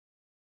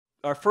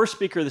Our first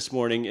speaker this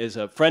morning is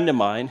a friend of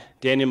mine,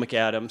 Daniel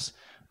McAdams.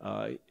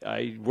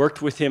 I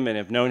worked with him and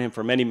have known him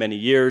for many, many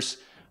years.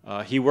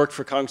 He worked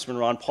for Congressman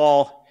Ron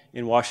Paul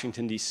in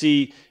Washington,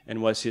 D.C.,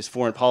 and was his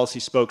foreign policy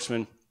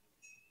spokesman.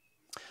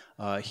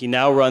 He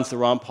now runs the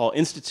Ron Paul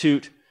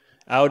Institute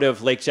out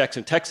of Lake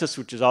Jackson, Texas,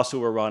 which is also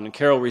where Ron and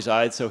Carol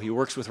reside. So he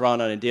works with Ron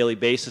on a daily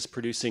basis,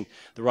 producing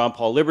the Ron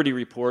Paul Liberty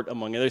Report,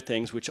 among other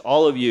things, which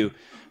all of you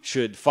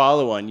should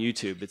follow on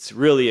YouTube. It's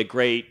really a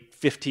great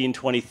 15,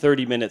 20,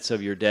 30 minutes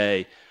of your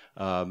day,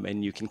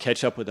 and you can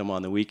catch up with them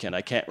on the weekend.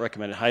 I can't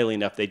recommend it highly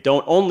enough. They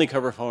don't only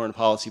cover foreign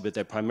policy, but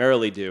they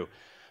primarily do.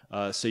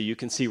 So you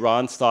can see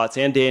Ron's thoughts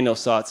and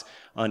Daniel's thoughts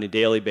on a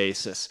daily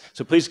basis.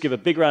 So please give a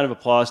big round of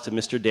applause to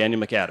Mr. Daniel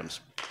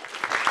McAdams.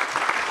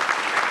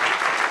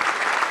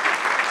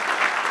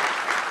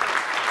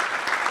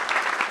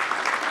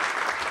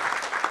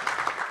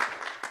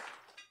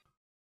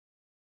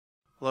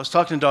 Well, I was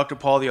talking to Dr.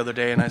 Paul the other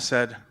day, and I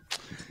said,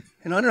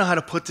 I don't know how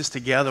to put this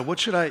together.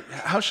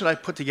 How should I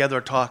put together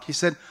a talk? He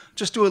said,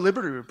 just do a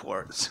Liberty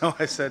Report. So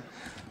I said,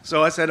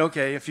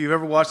 okay, if you've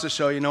ever watched the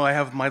show, you know I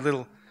have my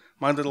little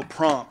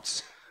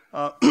prompts.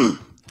 But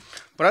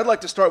I'd like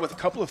to start with a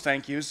couple of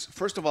thank yous.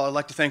 First of all, I'd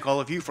like to thank all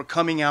of you for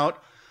coming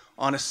out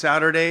on a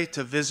Saturday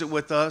to visit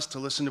with us, to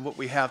listen to what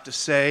we have to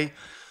say.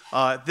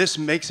 This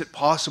makes it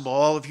possible.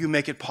 All of you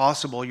make it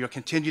possible. Your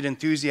continued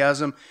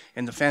enthusiasm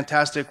and the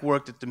fantastic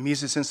work that the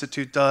Mises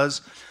Institute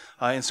does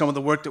and some of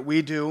the work that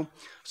we do.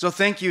 So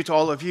thank you to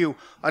all of you.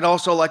 I'd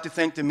also like to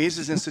thank the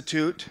Mises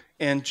Institute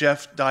and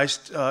Jeff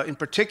Deist in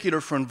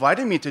particular for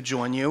inviting me to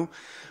join you.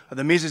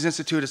 The Mises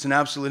Institute is an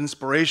absolute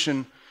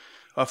inspiration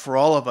for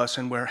all of us,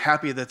 and we're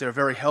happy that they're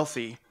very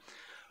healthy.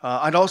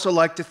 I'd also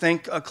like to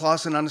thank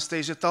Klaus and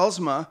Anastasia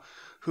Thalsma,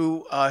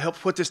 who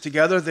helped put this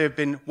together. They've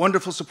been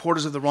wonderful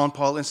supporters of the Ron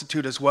Paul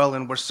Institute as well,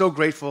 and we're so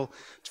grateful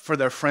for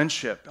their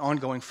friendship,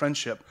 ongoing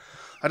friendship.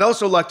 I'd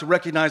also like to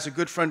recognize a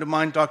good friend of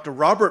mine, Dr.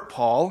 Robert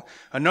Paul,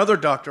 another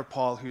Dr.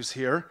 Paul who's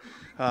here,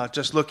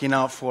 just looking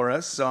out for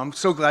us. So I'm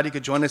so glad he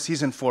could join us.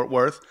 He's in Fort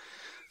Worth.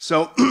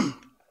 So,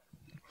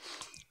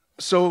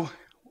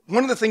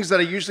 one of the things that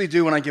I usually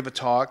do when I give a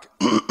talk,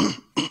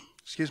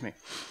 excuse me,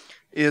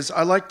 is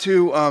I like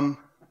to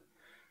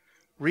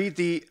read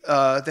the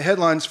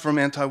headlines from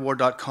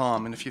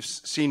antiwar.com, and if you've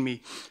seen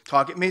me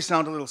talk, it may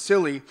sound a little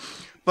silly,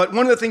 but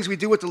one of the things we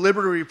do with the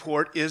Liberty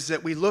Report is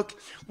that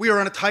we are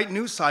on a tight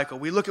news cycle.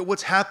 We look at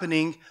what's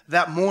happening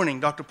that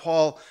morning. Dr.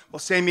 Paul will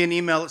send me an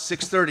email at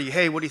 6:30,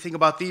 hey, what do you think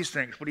about these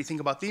things? What do you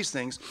think about these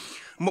things?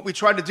 And what we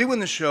try to do in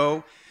the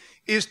show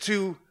is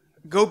to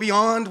go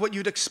beyond what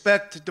you'd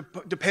expect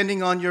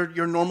depending on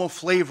your normal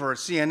flavor,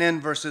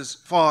 CNN versus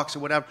Fox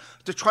or whatever,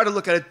 to try to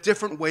look at a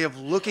different way of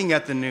looking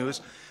at the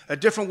news, a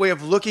different way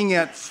of looking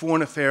at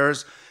foreign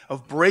affairs,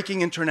 of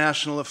breaking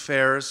international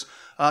affairs,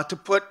 to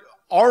put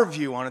our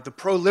view on it, the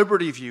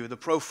pro-liberty view, the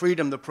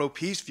pro-freedom, the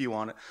pro-peace view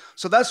on it.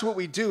 So that's what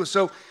we do.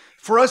 So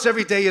for us,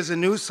 every day is a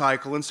news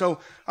cycle. And so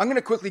I'm going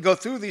to quickly go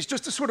through these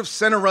just to sort of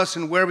center us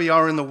in where we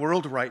are in the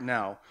world right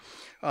now.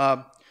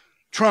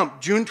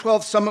 Trump, June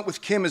 12th summit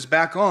with Kim is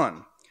back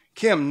on.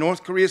 Kim,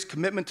 North Korea's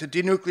commitment to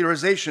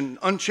denuclearization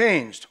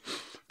unchanged.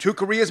 Two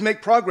Koreas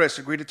make progress,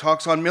 agree to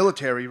talks on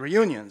military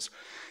reunions.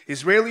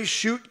 Israelis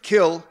shoot,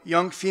 kill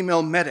young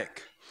female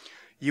medic.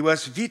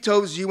 U.S.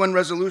 vetoes UN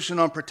resolution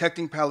on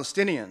protecting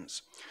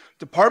Palestinians.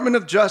 Department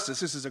of Justice,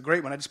 this is a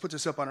great one, I just put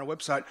this up on our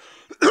website.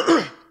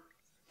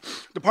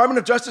 Department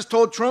of Justice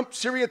told Trump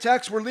Syria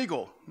attacks were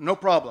legal, no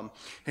problem.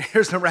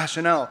 Here's the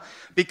rationale.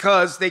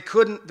 Because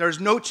there's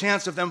no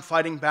chance of them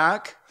fighting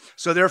back,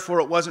 so therefore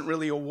it wasn't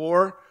really a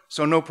war,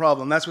 so no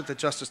problem. That's what the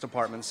Justice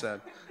Department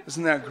said.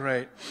 Isn't that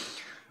great?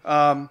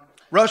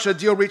 Russia,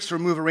 deal reached to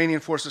remove Iranian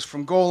forces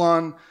from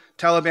Golan.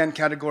 Taliban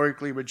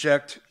categorically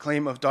reject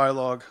claim of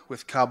dialogue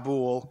with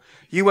Kabul.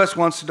 U.S.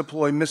 wants to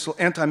deploy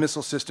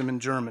anti-missile system in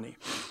Germany.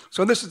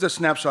 So this is a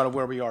snapshot of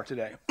where we are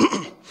today.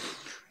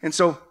 And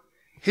so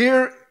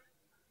here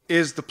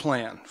is the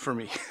plan for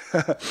me.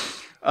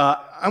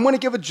 I want to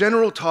give a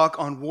general talk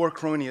on war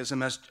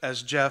cronyism,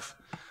 as Jeff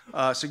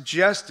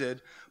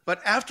suggested. But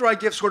after I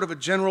give sort of a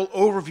general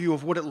overview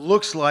of what it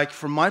looks like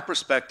from my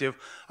perspective,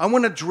 I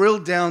want to drill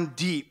down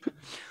deep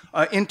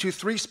into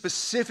three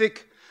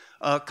specific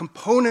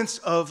components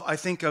of, I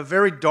think, a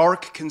very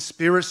dark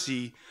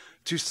conspiracy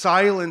to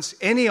silence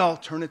any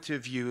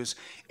alternative views,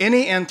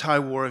 any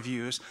anti-war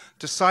views,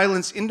 to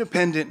silence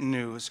independent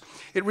news.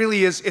 It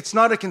really is, it's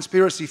not a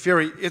conspiracy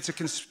theory, it's a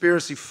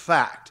conspiracy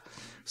fact.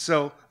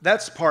 So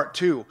that's part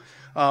two.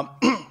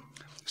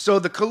 So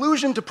the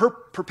collusion to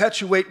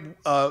perpetuate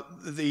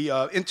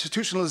the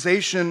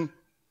institutionalization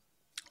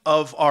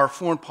of our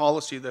foreign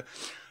policy,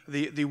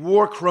 the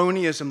war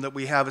cronyism that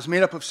we have, is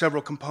made up of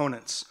several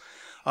components.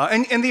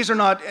 And these are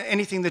not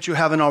anything that you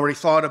haven't already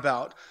thought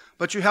about,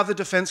 but you have the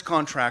defense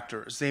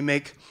contractors. They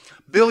make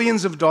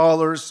billions of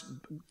dollars,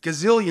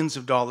 gazillions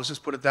of dollars, let's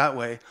put it that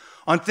way,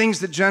 on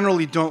things that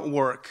generally don't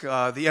work.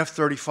 The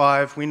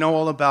F-35, we know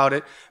all about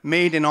it,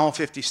 made in all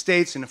 50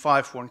 states in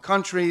 5 foreign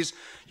countries.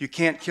 You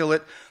can't kill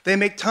it. They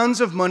make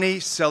tons of money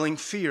selling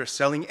fear,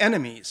 selling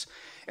enemies.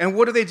 And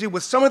what do?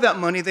 With some of that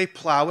money, they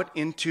plow it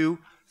into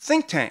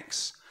think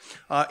tanks.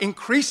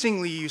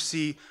 Increasingly, you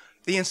see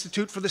the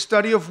Institute for the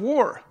Study of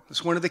War.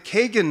 It's one of the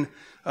Kagan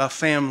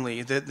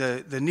family,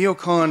 the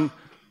neocon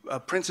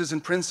princes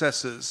and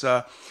princesses.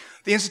 The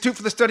Institute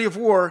for the Study of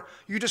War,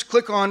 you just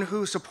click on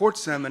who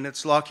supports them, and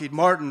it's Lockheed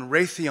Martin,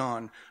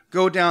 Raytheon,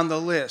 go down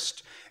the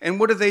list. And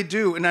what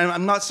do? And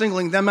I'm not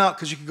singling them out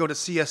because you could go to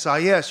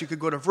CSIS, you could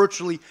go to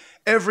virtually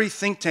every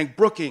think tank,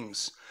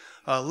 Brookings,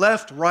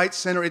 left, right,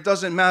 center, it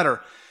doesn't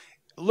matter.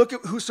 Look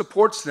at who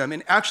supports them,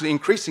 and actually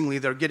increasingly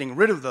they're getting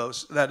rid of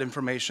that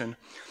information.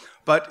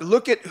 But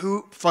look at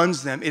who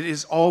funds them. It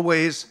is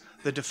always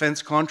the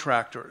defense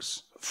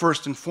contractors,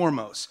 first and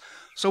foremost.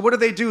 So what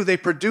do? They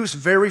produce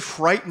very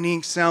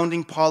frightening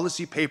sounding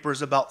policy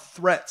papers about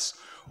threats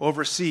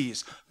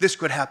overseas. This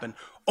could happen.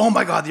 Oh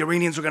my God, the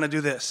Iranians are going to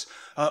do this.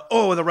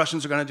 Oh, the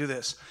Russians are going to do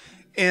this.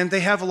 And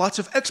they have lots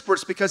of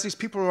experts because these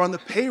people are on the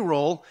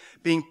payroll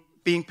being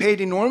paid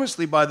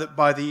enormously by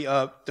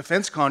the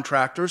defense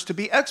contractors to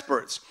be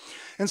experts.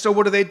 And so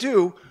what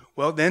do?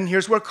 Well, then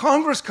here's where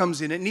Congress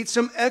comes in. It needs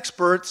some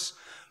experts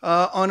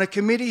on a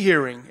committee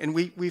hearing. And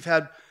we've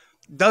had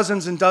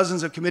dozens and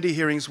dozens of committee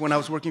hearings when I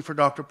was working for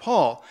Dr.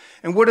 Paul.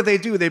 And what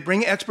do? They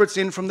bring experts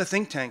in from the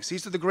think tanks.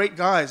 These are the great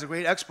guys, the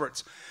great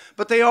experts.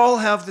 But they all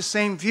have the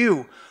same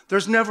view.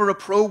 There's never a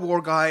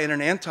pro-war guy and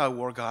an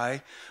anti-war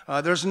guy.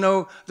 There's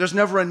never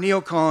a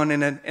neocon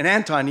and an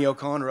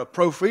anti-neocon or a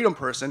pro-freedom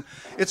person.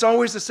 It's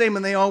always the same,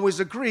 and they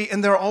always agree,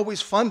 and they're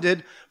always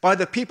funded by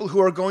the people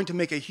who are going to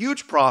make a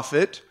huge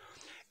profit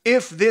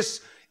if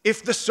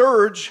the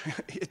surge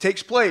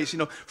takes place.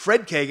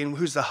 Fred Kagan,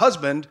 who's the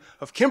husband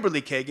of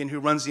Kimberly Kagan, who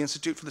runs the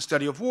Institute for the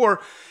Study of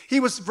War, he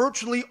was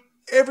virtually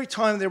every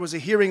time there was a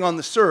hearing on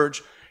the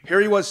surge, here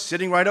he was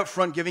sitting right up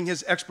front giving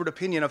his expert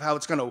opinion of how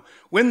it's going to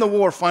win the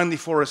war finally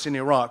for us in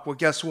Iraq. Well,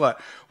 guess what?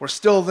 We're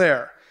still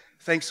there.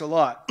 Thanks a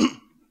lot.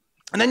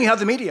 And then you have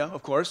the media,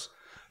 of course.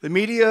 The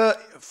media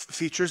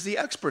features the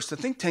experts, the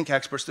think tank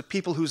experts, the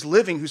people whose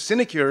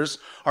sinecures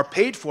are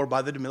paid for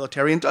by the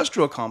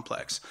military-industrial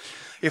complex.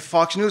 If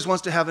Fox News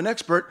wants to have an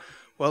expert,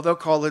 well, they'll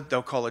call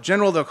a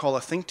general, they'll call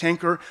a think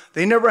tanker.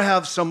 They never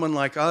have someone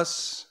like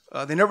us.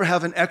 They never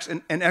have an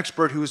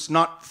expert who's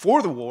not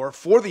for the war,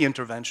 for the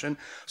intervention.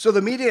 So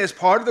the media is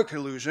part of the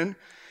collusion.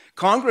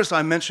 Congress,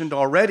 I mentioned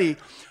already,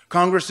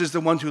 Congress is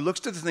the one who looks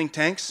to the think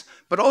tanks.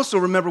 But also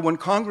remember, when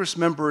Congress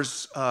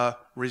members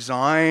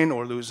resign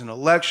or lose an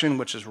election,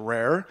 which is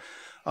rare,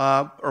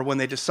 or when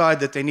they decide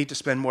that they need to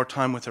spend more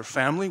time with their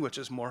family, which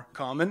is more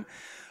common,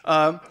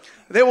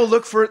 they will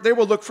look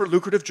for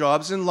lucrative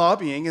jobs in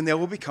lobbying, and they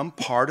will become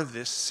part of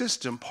this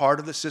system.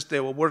 They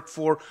will work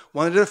for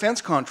one of the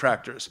defense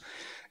contractors.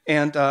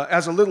 And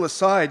as a little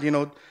aside,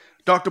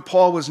 Dr.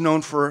 Paul was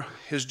known for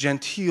his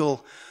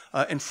genteel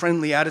and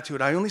friendly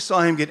attitude. I only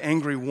saw him get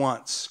angry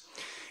once.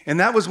 And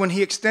that was when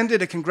he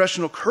extended a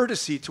congressional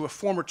courtesy to a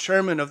former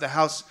chairman of the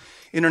House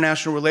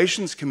International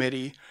Relations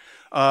Committee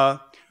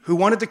who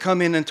wanted to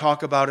come in and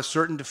talk about a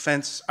certain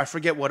defense, I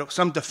forget what,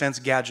 some defense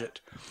gadget.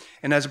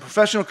 And as a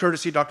professional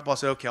courtesy, Dr. Paul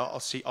said, okay, I'll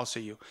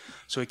see you.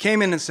 So he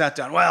came in and sat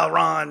down. Well,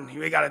 Ron,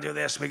 we got to do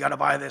this. We got to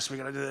buy this. We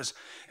got to do this.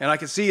 And I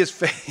could see his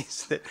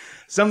face that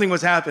something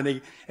was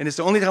happening. And it's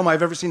the only time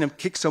I've ever seen him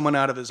kick someone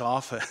out of his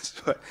office.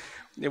 But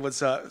it was,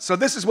 so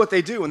this is what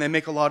they do, and they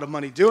make a lot of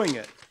money doing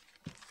it.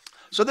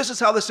 So this is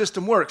how the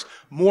system works.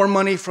 More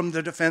money from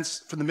the defense,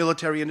 from the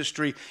military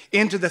industry,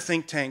 into the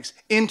think tanks,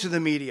 into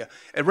the media.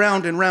 And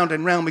round and round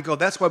and round we go.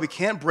 That's why we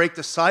can't break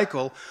the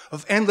cycle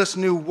of endless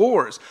new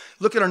wars.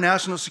 Look at our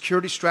national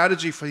security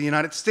strategy for the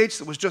United States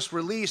that was just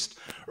released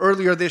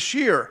earlier this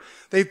year.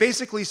 They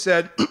basically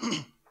said,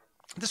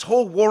 this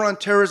whole war on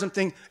terrorism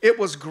thing, it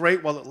was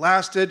great while it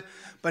lasted,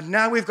 but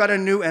now we've got a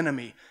new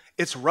enemy.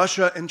 It's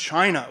Russia and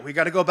China. We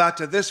got to go back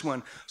to this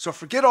one. So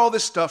forget all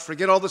this stuff,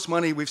 forget all this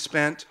money we've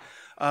spent.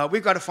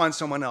 We've got to find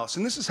someone else.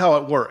 And this is how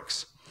it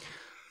works.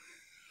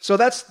 So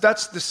that's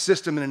the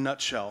system in a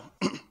nutshell.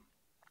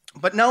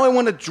 But now I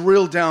want to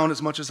drill down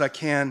as much as I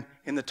can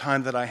in the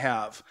time that I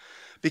have.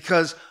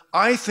 Because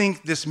I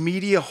think this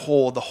media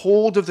hold, the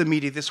hold of the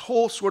media, this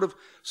whole sort of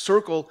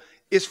circle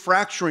is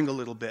fracturing a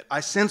little bit.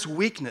 I sense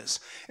weakness.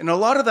 And a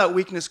lot of that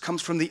weakness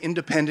comes from the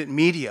independent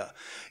media.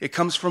 It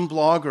comes from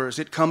bloggers.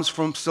 It comes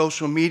from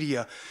social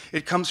media.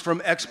 It comes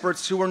from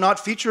experts who are not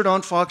featured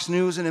on Fox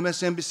News and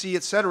MSNBC,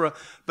 etc.,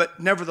 but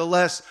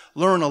nevertheless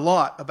learn a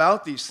lot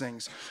about these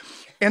things.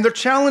 And they're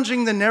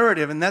challenging the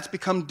narrative, and that's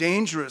become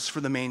dangerous for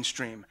the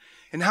mainstream.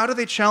 And how do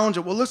they challenge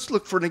it? Well, let's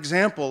look for an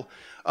example.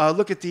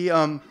 Look at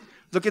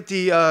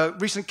the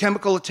recent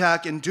chemical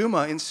attack in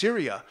Douma in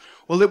Syria.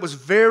 Well, it was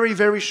very,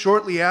 very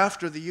shortly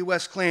after the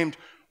U.S. claimed,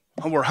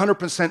 and we're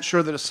 100%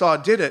 sure that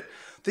Assad did it,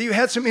 that you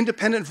had some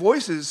independent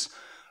voices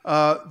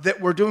that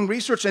were doing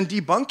research and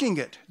debunking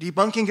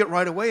it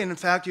right away. And in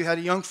fact, you had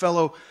a young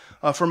fellow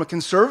from a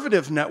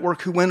conservative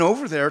network who went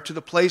over there to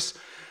the place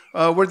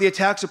where the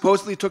attack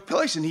supposedly took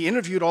place, and he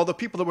interviewed all the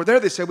people that were there.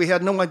 They said, we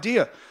had no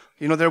idea.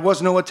 There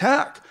was no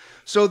attack.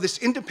 So this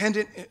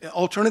independent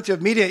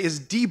alternative media is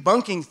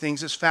debunking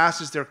things as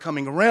fast as they're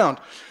coming around.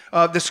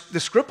 The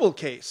Skripal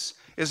case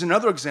is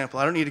another example.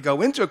 I don't need to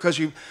go into it because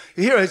you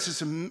hear it's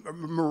just a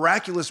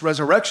miraculous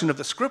resurrection of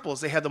the Skripals.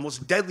 They had the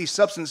most deadly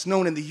substance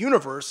known in the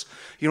universe.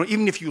 You know,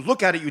 even if you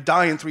look at it, you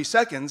die in 3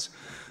 seconds.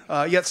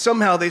 Yet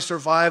somehow they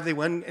survived. They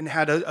went and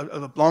had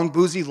a long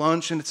boozy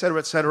lunch and et cetera,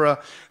 et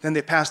cetera. Then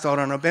they passed out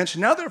on a bench.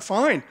 And now they're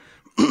fine.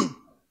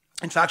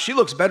 In fact, she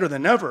looks better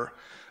than ever.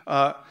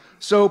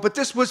 But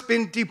this was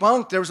been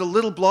debunked. There was a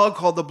little blog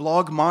called the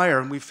Blog Meyer,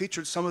 and we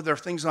featured some of their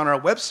things on our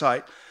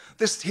website.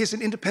 He's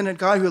an independent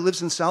guy who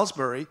lives in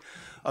Salisbury,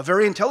 a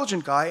very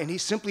intelligent guy, and he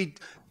simply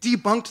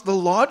debunked the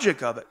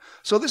logic of it.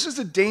 So this is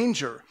the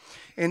danger.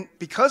 And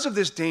because of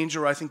this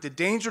danger, I think the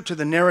danger to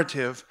the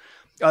narrative,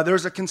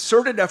 there's a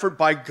concerted effort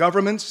by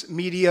governments,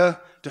 media,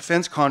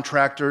 defense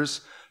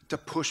contractors to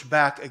push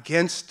back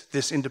against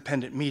this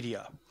independent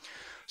media.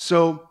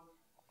 So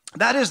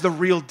that is the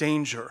real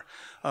danger.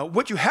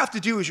 What you have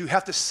to do is you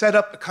have to set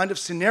up a kind of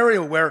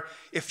scenario where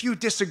if you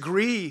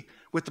disagree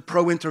with the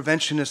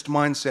pro-interventionist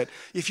mindset,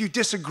 if you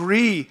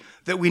disagree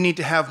that we need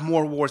to have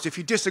more wars, if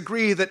you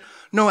disagree that,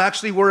 no,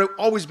 actually we're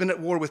always been at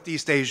war with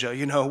East Asia,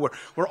 you know,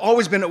 we're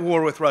always been at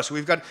war with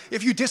Russia.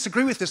 If you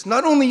disagree with this,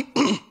 not only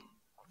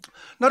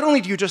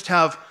do you just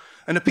have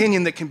an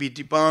opinion that can be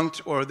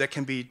debunked or that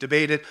can be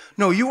debated,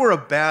 no, you are a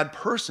bad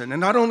person. And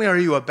not only are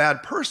you a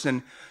bad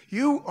person,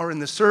 you are in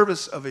the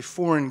service of a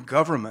foreign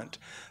government.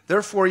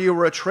 Therefore, you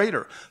are a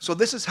traitor. So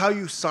this is how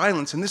you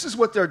silence, and this is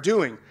what they're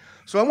doing.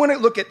 So I want to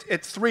look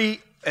at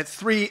three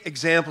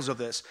examples of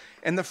this.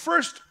 And the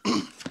first,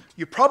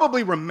 you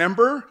probably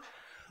remember,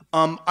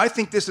 I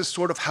think this is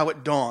sort of how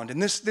it dawned.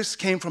 And this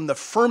came from the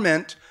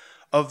ferment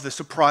of the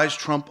surprise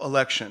Trump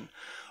election.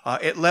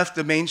 It left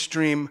the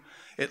mainstream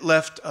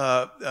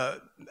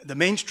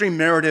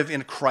narrative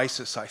in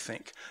crisis, I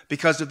think,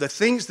 because of the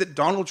things that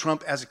Donald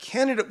Trump as a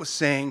candidate was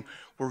saying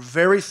were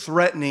very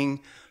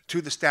threatening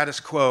to the status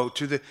quo,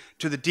 to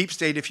the deep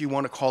state, if you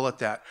want to call it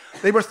that.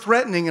 They were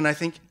threatening, and I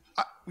think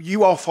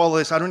you all follow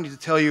this. I don't need to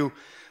tell you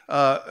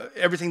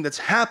everything that's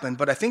happened,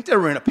 but I think they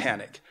were in a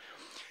panic.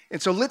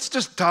 And so let's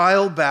just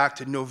dial back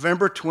to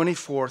November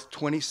 24th,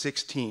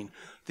 2016.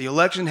 The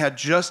election had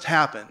just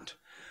happened.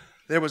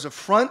 There was a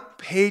front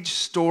page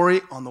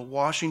story on the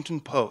Washington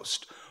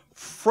Post.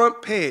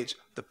 Front page,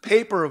 the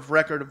paper of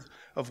record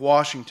of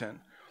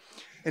Washington.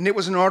 And it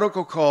was an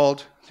article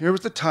called, here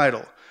was the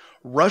title,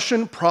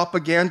 Russian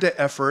Propaganda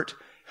Effort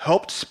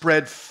Helped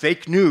Spread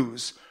Fake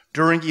News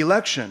During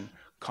Election,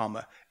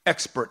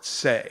 experts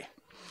say.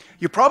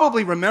 You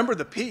probably remember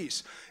the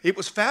piece. It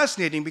was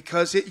fascinating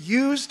because it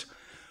used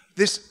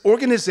this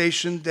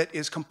organization that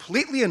is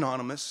completely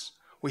anonymous.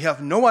 We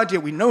have no idea.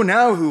 We know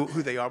now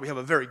who they are. We have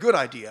a very good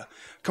idea.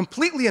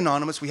 Completely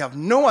anonymous. We have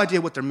no idea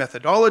what their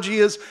methodology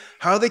is,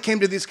 how they came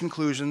to these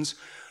conclusions,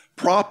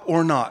 prop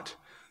or not.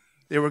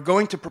 They were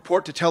going to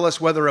purport to tell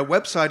us whether a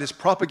website is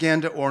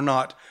propaganda or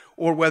not,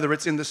 or whether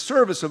it's in the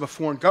service of a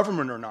foreign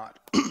government or not.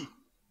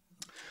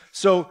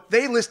 So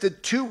they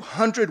listed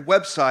 200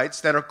 websites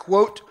that are,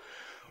 quote,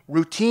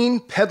 routine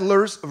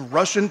peddlers of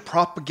Russian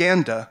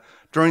propaganda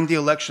during the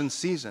election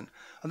season.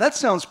 Now, that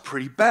sounds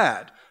pretty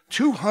bad.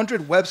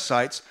 200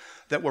 websites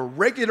that were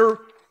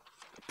regularly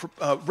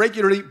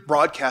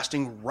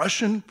broadcasting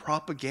Russian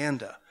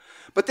propaganda.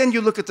 But then you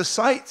look at the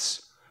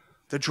sites,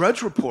 the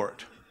Drudge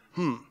Report,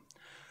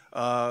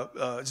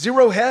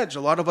 Zero Hedge.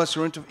 A lot of us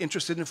are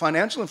interested in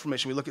financial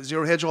information. We look at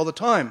Zero Hedge all the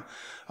time.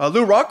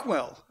 Lou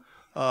Rockwell,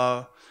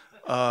 the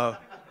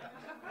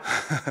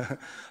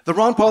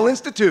Ron Paul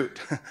Institute,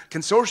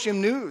 Consortium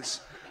News.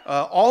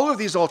 All of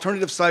these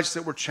alternative sites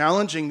that were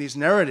challenging these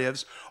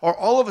narratives are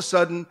all of a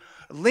sudden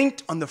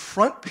linked on the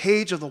front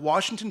page of the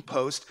Washington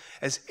Post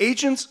as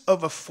agents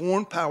of a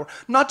foreign power,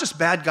 not just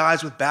bad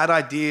guys with bad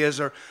ideas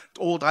or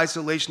old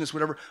isolationists,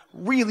 whatever,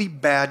 really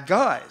bad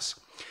guys.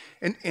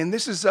 And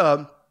this is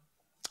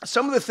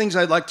some of the things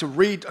I'd like to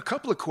read, a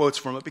couple of quotes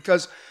from it,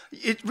 because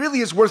it really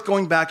is worth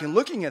going back and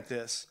looking at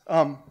this.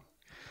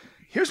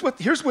 Here's what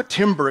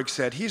Timberg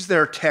said. He's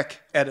their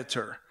tech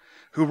editor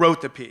who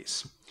wrote the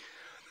piece.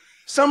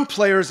 Some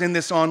players in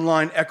this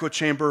online echo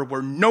chamber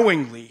were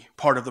knowingly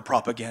part of the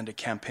propaganda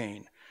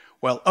campaign,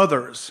 while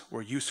others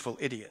were useful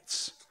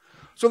idiots.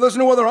 So there's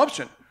no other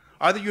option.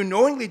 Either you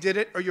knowingly did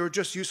it or you're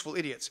just useful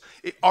idiots.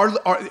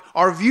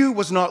 Our view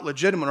was not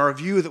legitimate. Our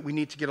view that we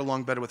need to get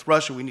along better with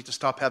Russia, we need to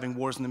stop having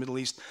wars in the Middle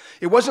East,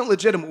 it wasn't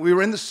legitimate. We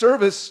were in the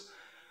service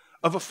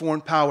of a foreign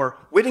power,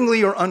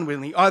 wittingly or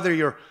unwittingly. Either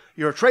you're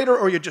a traitor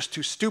or you're just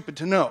too stupid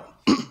to know.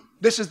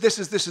 So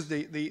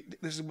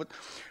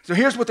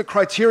here's what the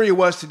criteria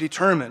was to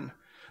determine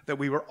that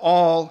we were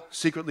all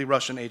secretly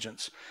Russian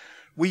agents.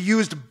 We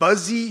used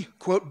buzzy,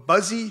 quote,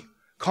 buzzy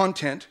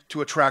content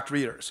to attract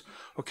readers.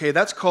 Okay,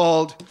 that's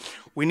called,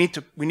 we need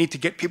to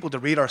get people to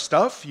read our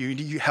stuff.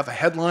 You have a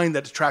headline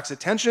that attracts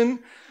attention.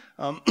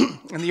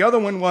 And the other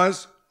one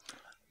was,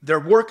 their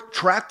work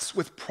tracts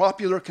with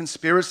popular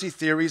conspiracy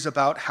theories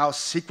about how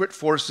secret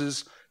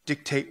forces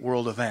dictate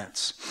world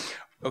events.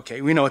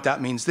 Okay, we know what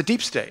that means, the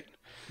deep state.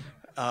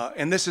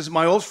 And this is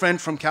my old friend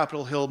from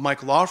Capitol Hill,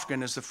 Mike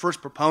Lofgren, is the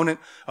first proponent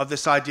of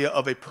this idea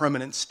of a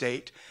permanent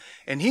state.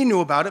 And he knew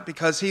about it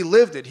because he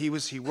lived it.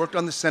 He worked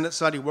on the Senate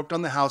side, he worked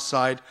on the House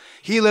side.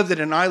 He lived it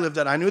and I lived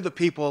it. I knew the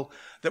people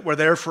that were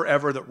there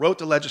forever, that wrote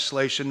the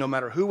legislation, no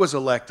matter who was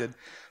elected.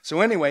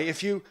 So anyway,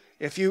 if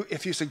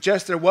you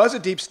suggest there was a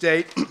deep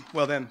state,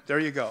 well then, there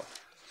you go.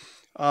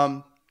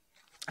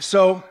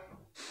 So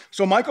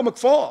Michael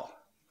McFaul,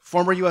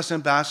 former U.S.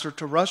 ambassador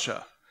to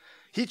Russia,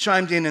 he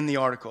chimed in the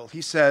article.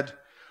 He said,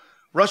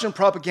 Russian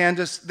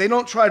propagandists, they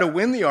don't try to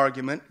win the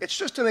argument. It's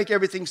just to make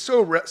everything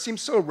seem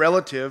so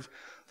relative.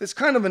 It's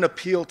kind of an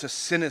appeal to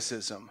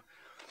cynicism.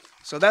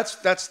 So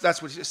that's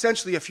what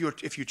essentially, if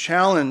you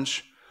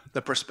challenge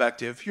the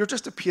perspective, you're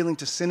just appealing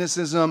to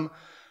cynicism.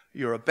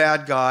 You're a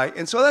bad guy.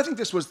 And so I think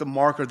this was the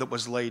marker that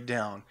was laid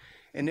down.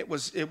 And it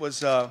was in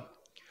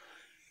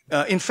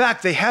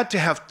fact, they had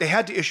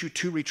to issue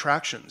 2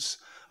 retractions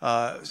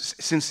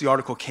since the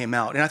article came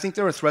out. And I think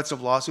there are threats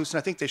of lawsuits, and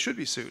I think they should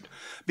be sued.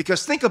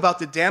 Because think about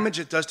the damage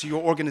it does to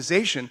your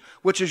organization,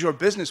 which is your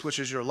business, which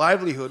is your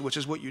livelihood, which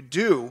is what you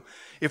do.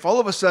 If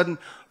all of a sudden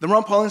the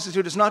Ron Paul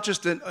Institute is not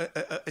just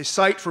a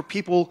site for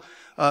people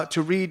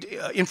to read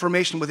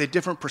information with a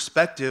different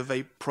perspective,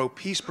 a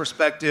pro-peace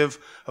perspective,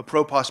 a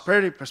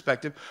pro-prosperity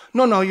perspective.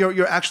 No,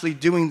 you're actually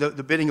doing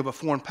the bidding of a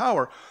foreign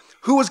power.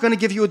 Who is going to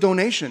give you a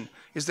donation?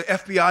 Is the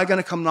FBI going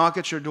to come knock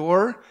at your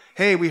door?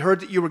 Hey, we heard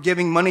that you were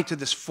giving money to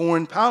this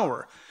foreign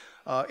power.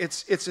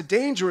 It's a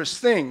dangerous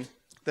thing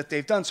that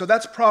they've done. So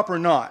that's prop or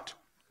not.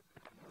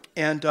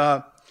 And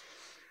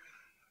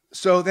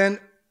so then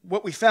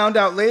what we found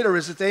out later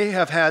is that they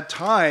have had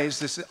ties,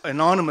 this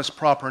anonymous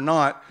prop or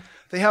not,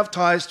 they have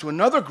ties to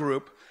another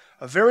group,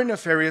 a very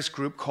nefarious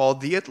group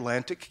called the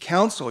Atlantic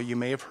Council. You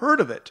may have heard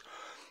of it.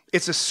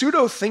 It's a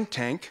pseudo think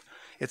tank.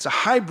 It's a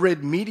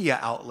hybrid media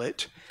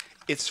outlet.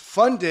 It's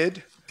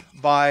funded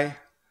by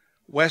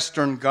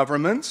Western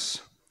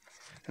governments.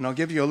 And I'll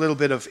give you a little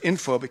bit of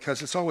info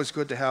because it's always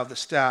good to have the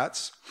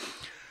stats.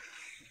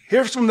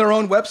 Here's from their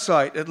own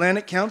website,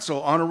 Atlantic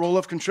Council, honor roll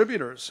of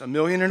contributors, 1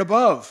 million and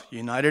above.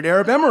 United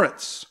Arab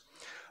Emirates,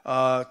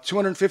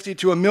 250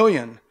 to 1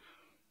 million.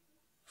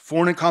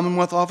 Foreign and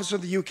Commonwealth Office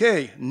of the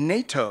UK,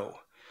 NATO,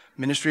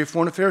 Ministry of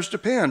Foreign Affairs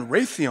Japan,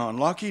 Raytheon,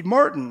 Lockheed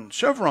Martin,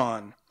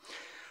 Chevron,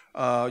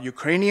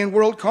 Ukrainian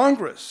World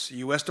Congress,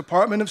 U.S.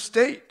 Department of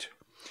State.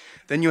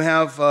 Then you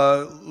have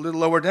a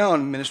little lower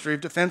down, Ministry of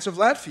Defense of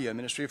Latvia,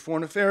 Ministry of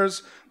Foreign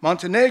Affairs,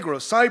 Montenegro,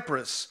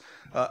 Cyprus,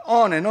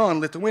 on and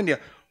on, Lithuania,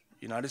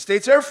 United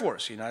States Air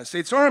Force, United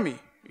States Army,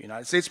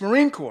 United States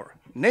Marine Corps,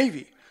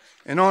 Navy,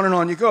 and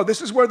on you go.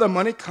 This is where the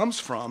money comes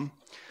from.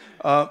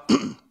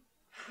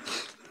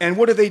 And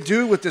what do they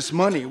do with this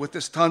money, with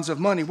this tons of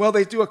money? Well,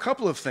 they do a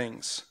couple of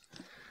things.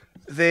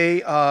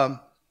 They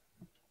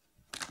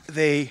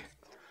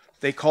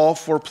call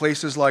for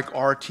places like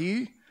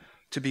RT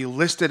to be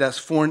listed as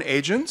foreign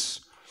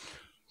agents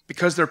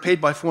because they're paid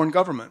by foreign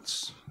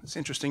governments. It's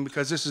interesting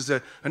because this is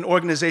an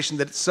organization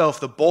that itself,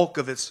 the bulk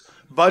of its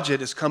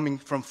budget is coming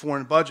from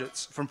foreign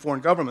budgets, from foreign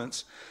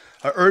governments,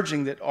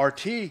 urging that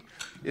RT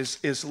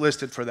is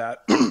listed for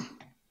that.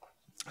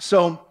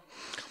 So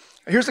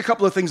here's a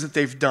couple of things that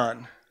they've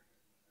done.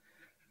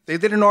 They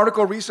did an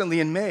article recently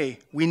in May.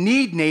 We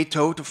need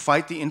NATO to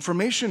fight the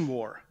information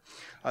war.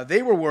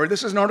 They were worried.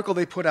 This is an article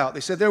they put out.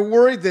 They said they're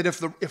worried that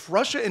if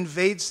Russia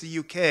invades the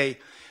UK,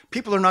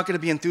 people are not going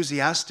to be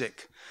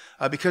enthusiastic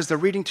because they're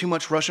reading too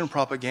much Russian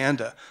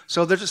propaganda.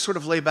 So they'll just sort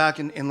of lay back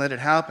and let it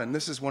happen.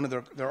 This is one of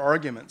their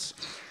arguments.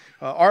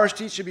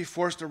 RST should be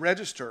forced to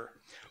register.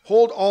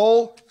 Hold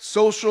all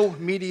social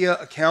media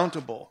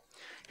accountable.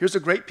 Here's a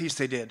great piece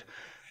they did.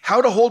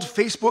 How to hold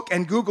Facebook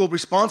and Google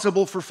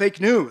responsible for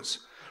fake news.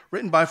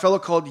 Written by a fellow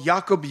called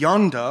Jakub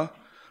Janda.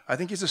 I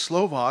think he's a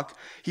Slovak.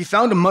 He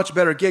found a much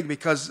better gig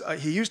because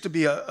he used to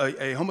be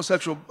a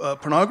homosexual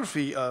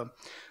pornography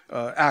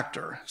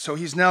actor. So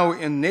he's now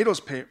in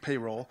NATO's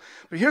payroll.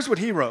 But here's what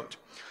he wrote.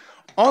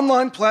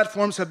 Online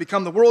platforms have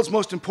become the world's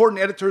most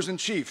important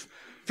editors-in-chief.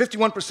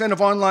 51% of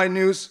online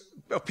news,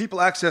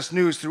 people access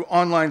news through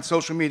online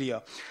social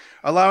media,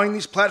 allowing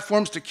these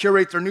platforms to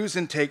curate their news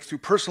intake through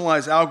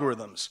personalized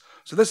algorithms.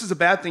 So this is a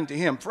bad thing to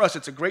him. For us,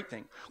 it's a great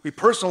thing. We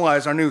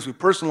personalize our news. We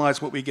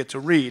personalize what we get to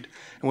read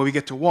and what we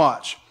get to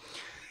watch.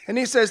 And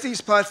he says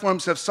these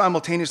platforms have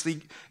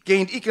simultaneously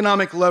gained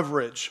economic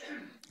leverage.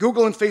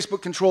 Google and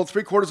Facebook controlled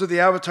 3/4 of the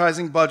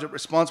advertising budget,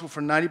 responsible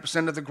for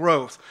 90% of the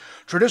growth.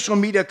 Traditional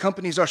media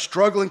companies are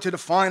struggling to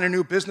define a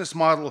new business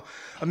model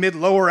amid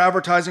lower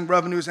advertising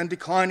revenues and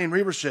declining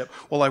readership.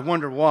 Well, I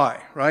wonder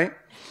why, right?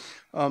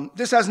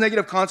 This has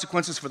negative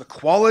consequences for the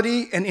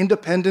quality and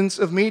independence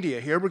of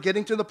media. Here we're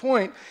getting to the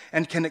point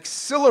and can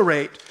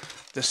accelerate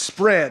the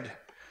spread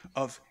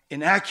of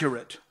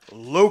inaccurate,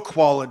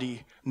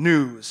 low-quality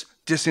news,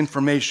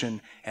 disinformation,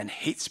 and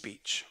hate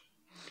speech.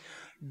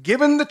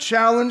 Given the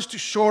challenge to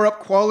shore up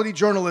quality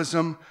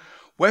journalism,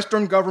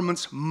 Western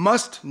governments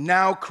must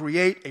now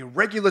create a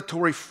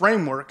regulatory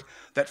framework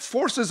that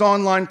forces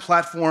online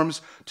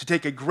platforms to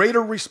take a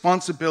greater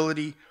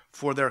responsibility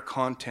for their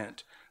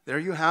content. There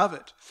you have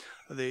it.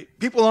 The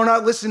people are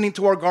not listening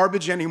to our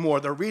garbage anymore.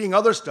 They're reading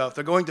other stuff.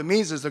 They're going to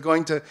Mises. They're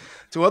going to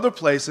other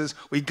places.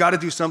 We've got to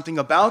do something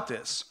about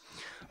this.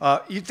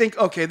 You'd think,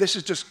 okay, this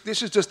is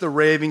just the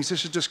ravings.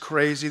 This is just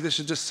crazy. This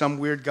is just some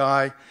weird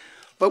guy.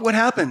 But what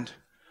happened?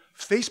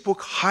 Facebook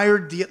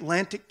hired the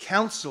Atlantic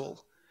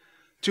Council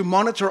to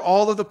monitor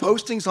all of the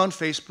postings on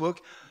Facebook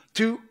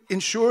to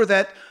ensure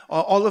that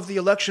all of the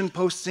election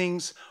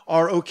postings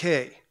are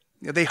okay.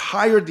 They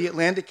hired the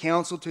Atlantic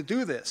Council to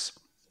do this.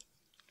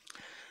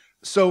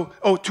 So,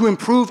 to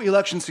improve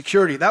election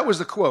security. That was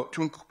the quote.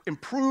 To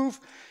improve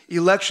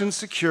election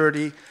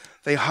security,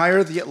 they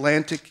hired the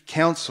Atlantic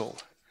Council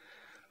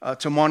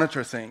to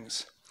monitor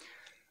things.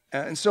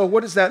 And so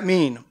what does that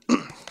mean?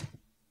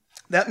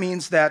 That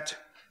means that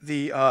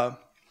the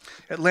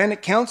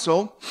Atlantic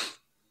Council,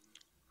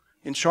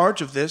 in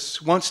charge of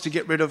this, wants to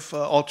get rid of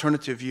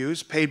alternative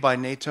views paid by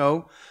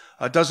NATO,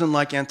 doesn't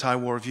like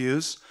anti-war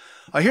views.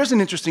 Here's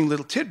an interesting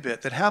little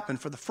tidbit that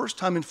happened for the first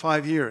time in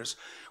 5 years.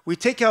 We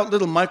take out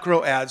little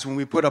micro ads when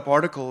we put up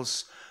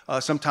articles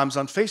sometimes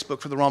on Facebook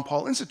for the Ron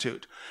Paul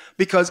Institute.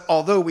 Because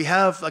although we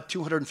have like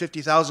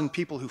 250,000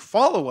 people who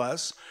follow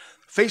us,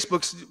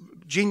 Facebook's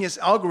genius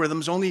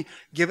algorithms only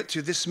give it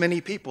to this many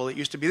people. It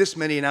used to be this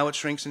many, and now it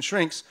shrinks and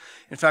shrinks.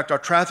 In fact, our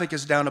traffic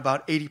is down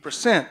about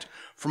 80%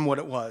 from what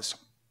it was.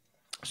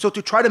 So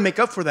to try to make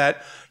up for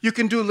that, you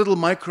can do a little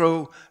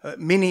micro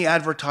mini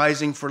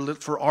advertising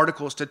for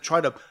articles to try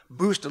to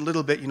boost a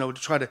little bit, to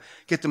try to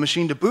get the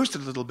machine to boost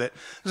it a little bit.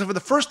 So for the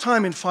first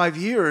time in 5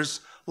 years,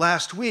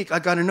 last week, I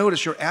got a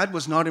notice your ad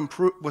was not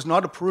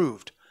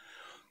approved.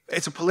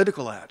 It's a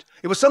political ad.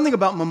 It was something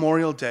about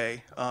Memorial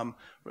Day,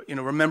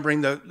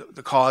 remembering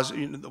the cause,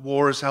 the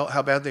wars,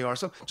 how bad they are.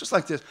 So just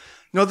like this.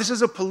 No, this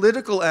is a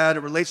political ad.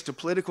 It relates to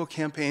political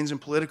campaigns and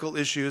political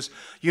issues.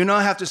 You now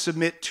have to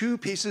submit 2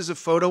 pieces of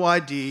photo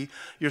ID,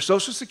 your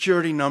social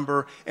security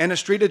number, and a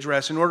street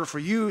address in order for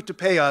you to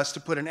pay us to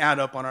put an ad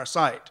up on our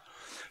site.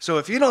 So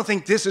if you don't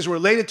think this is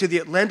related to the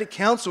Atlantic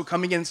Council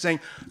coming in and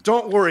saying,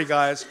 don't worry,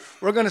 guys,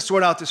 we're going to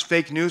sort out this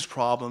fake news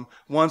problem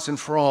once and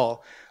for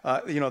all,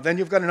 then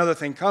you've got another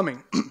thing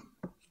coming.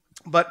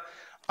 But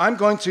I'm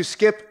going to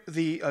skip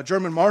the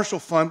German Marshall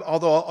Fund,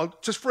 although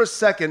just for a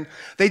second,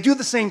 they do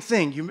the same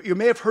thing. You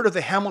may have heard of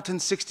the Hamilton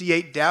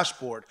 68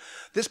 dashboard.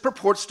 This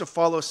purports to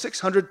follow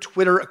 600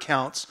 Twitter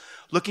accounts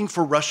looking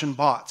for Russian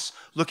bots,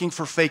 looking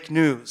for fake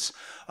news.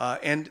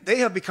 And they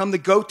have become the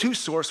go-to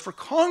source for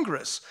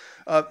Congress.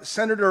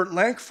 Senator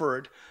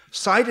Lankford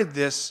cited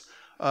this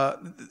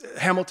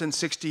Hamilton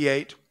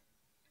 68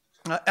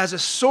 as a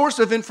source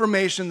of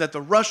information that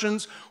the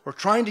Russians were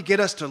trying to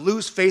get us to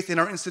lose faith in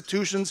our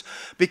institutions,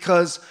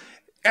 because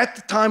at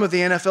the time of the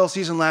NFL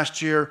season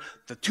last year,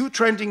 the two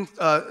trending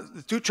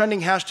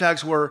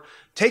hashtags were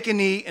take a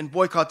knee and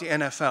boycott the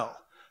NFL.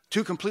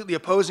 2 completely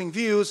opposing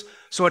views,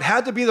 so it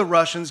had to be the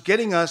Russians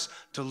getting us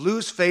to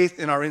lose faith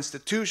in our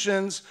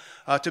institutions,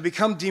 to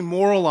become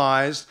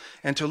demoralized,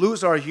 and to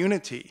lose our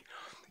unity.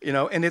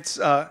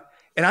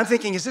 And I'm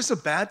thinking, is this a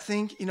bad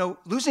thing?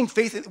 Losing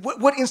faith,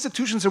 what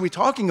institutions are we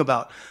talking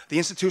about? The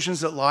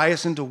institutions that lie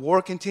us into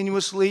war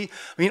continuously?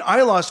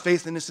 I lost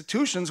faith in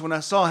institutions when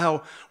I saw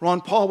how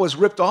Ron Paul was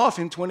ripped off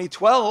in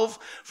 2012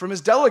 from his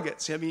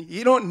delegates.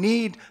 You don't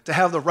need to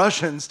have the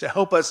Russians to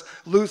help us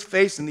lose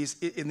faith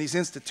in these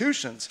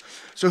institutions.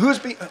 So who's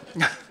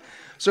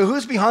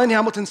behind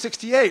Hamilton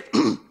 68?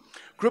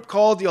 Group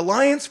called the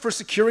Alliance for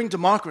Securing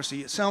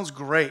Democracy. It sounds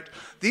great.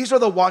 These are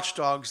the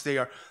watchdogs.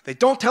 They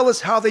don't tell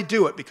us how they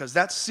do it because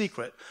that's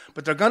secret,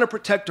 but they're going to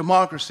protect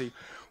democracy.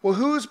 Well,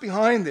 who's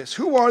behind this?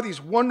 Who are these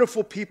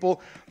wonderful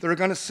people that are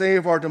going to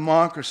save our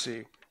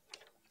democracy?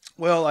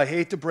 Well, I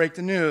hate to break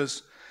the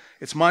news.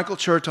 It's Michael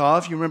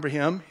Chertoff. You remember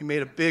him? He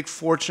made a big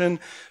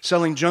fortune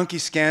selling junkie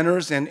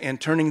scanners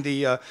and turning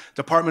the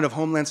Department of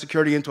Homeland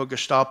Security into a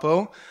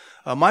Gestapo.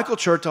 Michael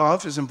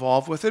Chertoff is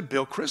involved with it.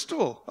 Bill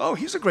Kristol. Oh,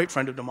 he's a great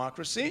friend of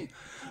democracy.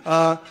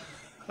 Michael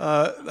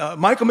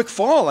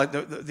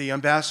McFaul, the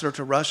ambassador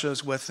to Russia,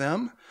 is with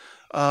them.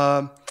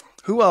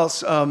 Who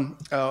else?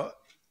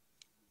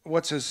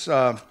 What's his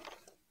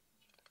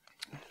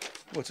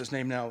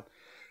name now?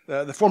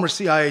 The former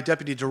CIA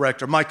deputy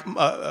director, Michael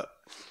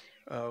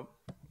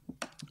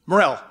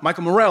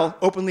Morell,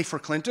 openly for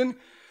Clinton.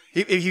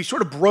 He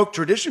sort of broke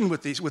tradition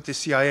with the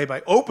CIA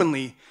by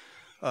openly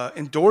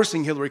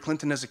endorsing Hillary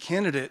Clinton as a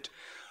candidate,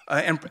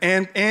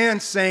 and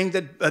saying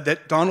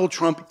that Donald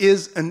Trump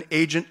is an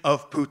agent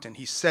of Putin.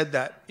 He said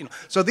that.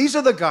 So these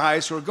are the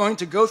guys who are going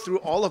to go through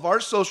all of our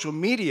social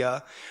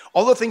media,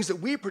 all the things that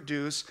we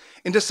produce,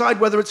 and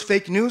decide whether it's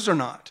fake news or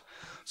not.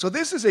 So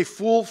this is a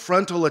full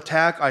frontal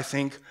attack, I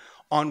think,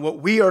 on what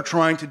we are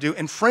trying to do.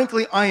 And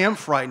frankly, I am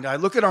frightened. I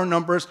look at our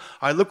numbers,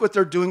 I look what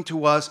they're doing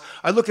to us,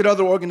 I look at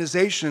other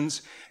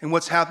organizations and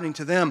what's happening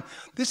to them.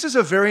 This is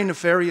a very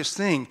nefarious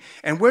thing.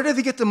 And where did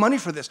they get the money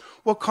for this?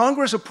 Well,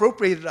 Congress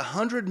appropriated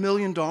 $100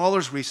 million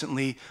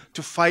recently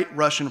to fight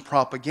Russian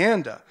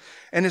propaganda.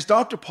 And as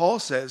Dr. Paul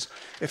says,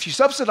 if you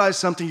subsidize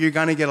something, you're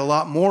going to get a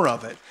lot more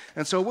of it.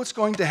 And so what's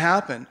going to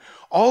happen?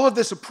 all of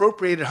this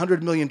appropriated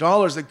 $100 million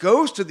that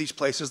goes to these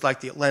places like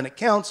the Atlantic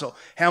Council,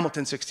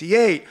 Hamilton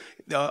 68,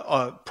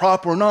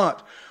 prop or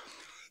not.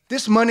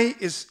 This money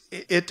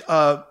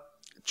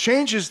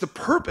changes the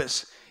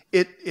purpose.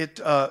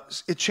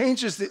 It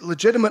changes the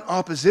legitimate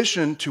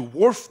opposition to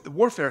the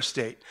warfare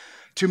state,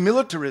 to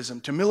militarism,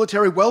 to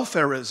military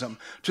welfarism,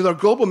 to the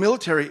global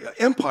military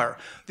empire.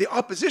 The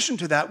opposition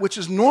to that, which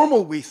is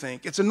normal, we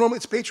think,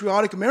 it's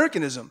patriotic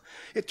Americanism.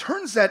 It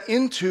turns that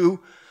into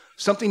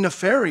something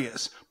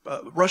nefarious,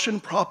 Russian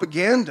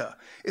propaganda.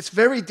 It's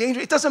very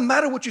dangerous. It doesn't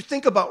matter what you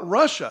think about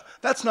Russia.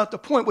 That's not the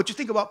point. What you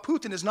think about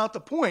Putin is not the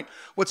point.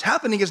 What's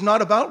happening is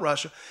not about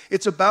Russia.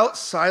 It's about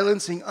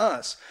silencing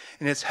us.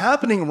 And it's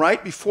happening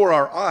right before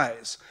our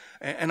eyes.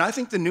 And I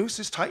think the noose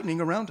is tightening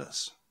around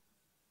us.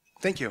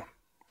 Thank you.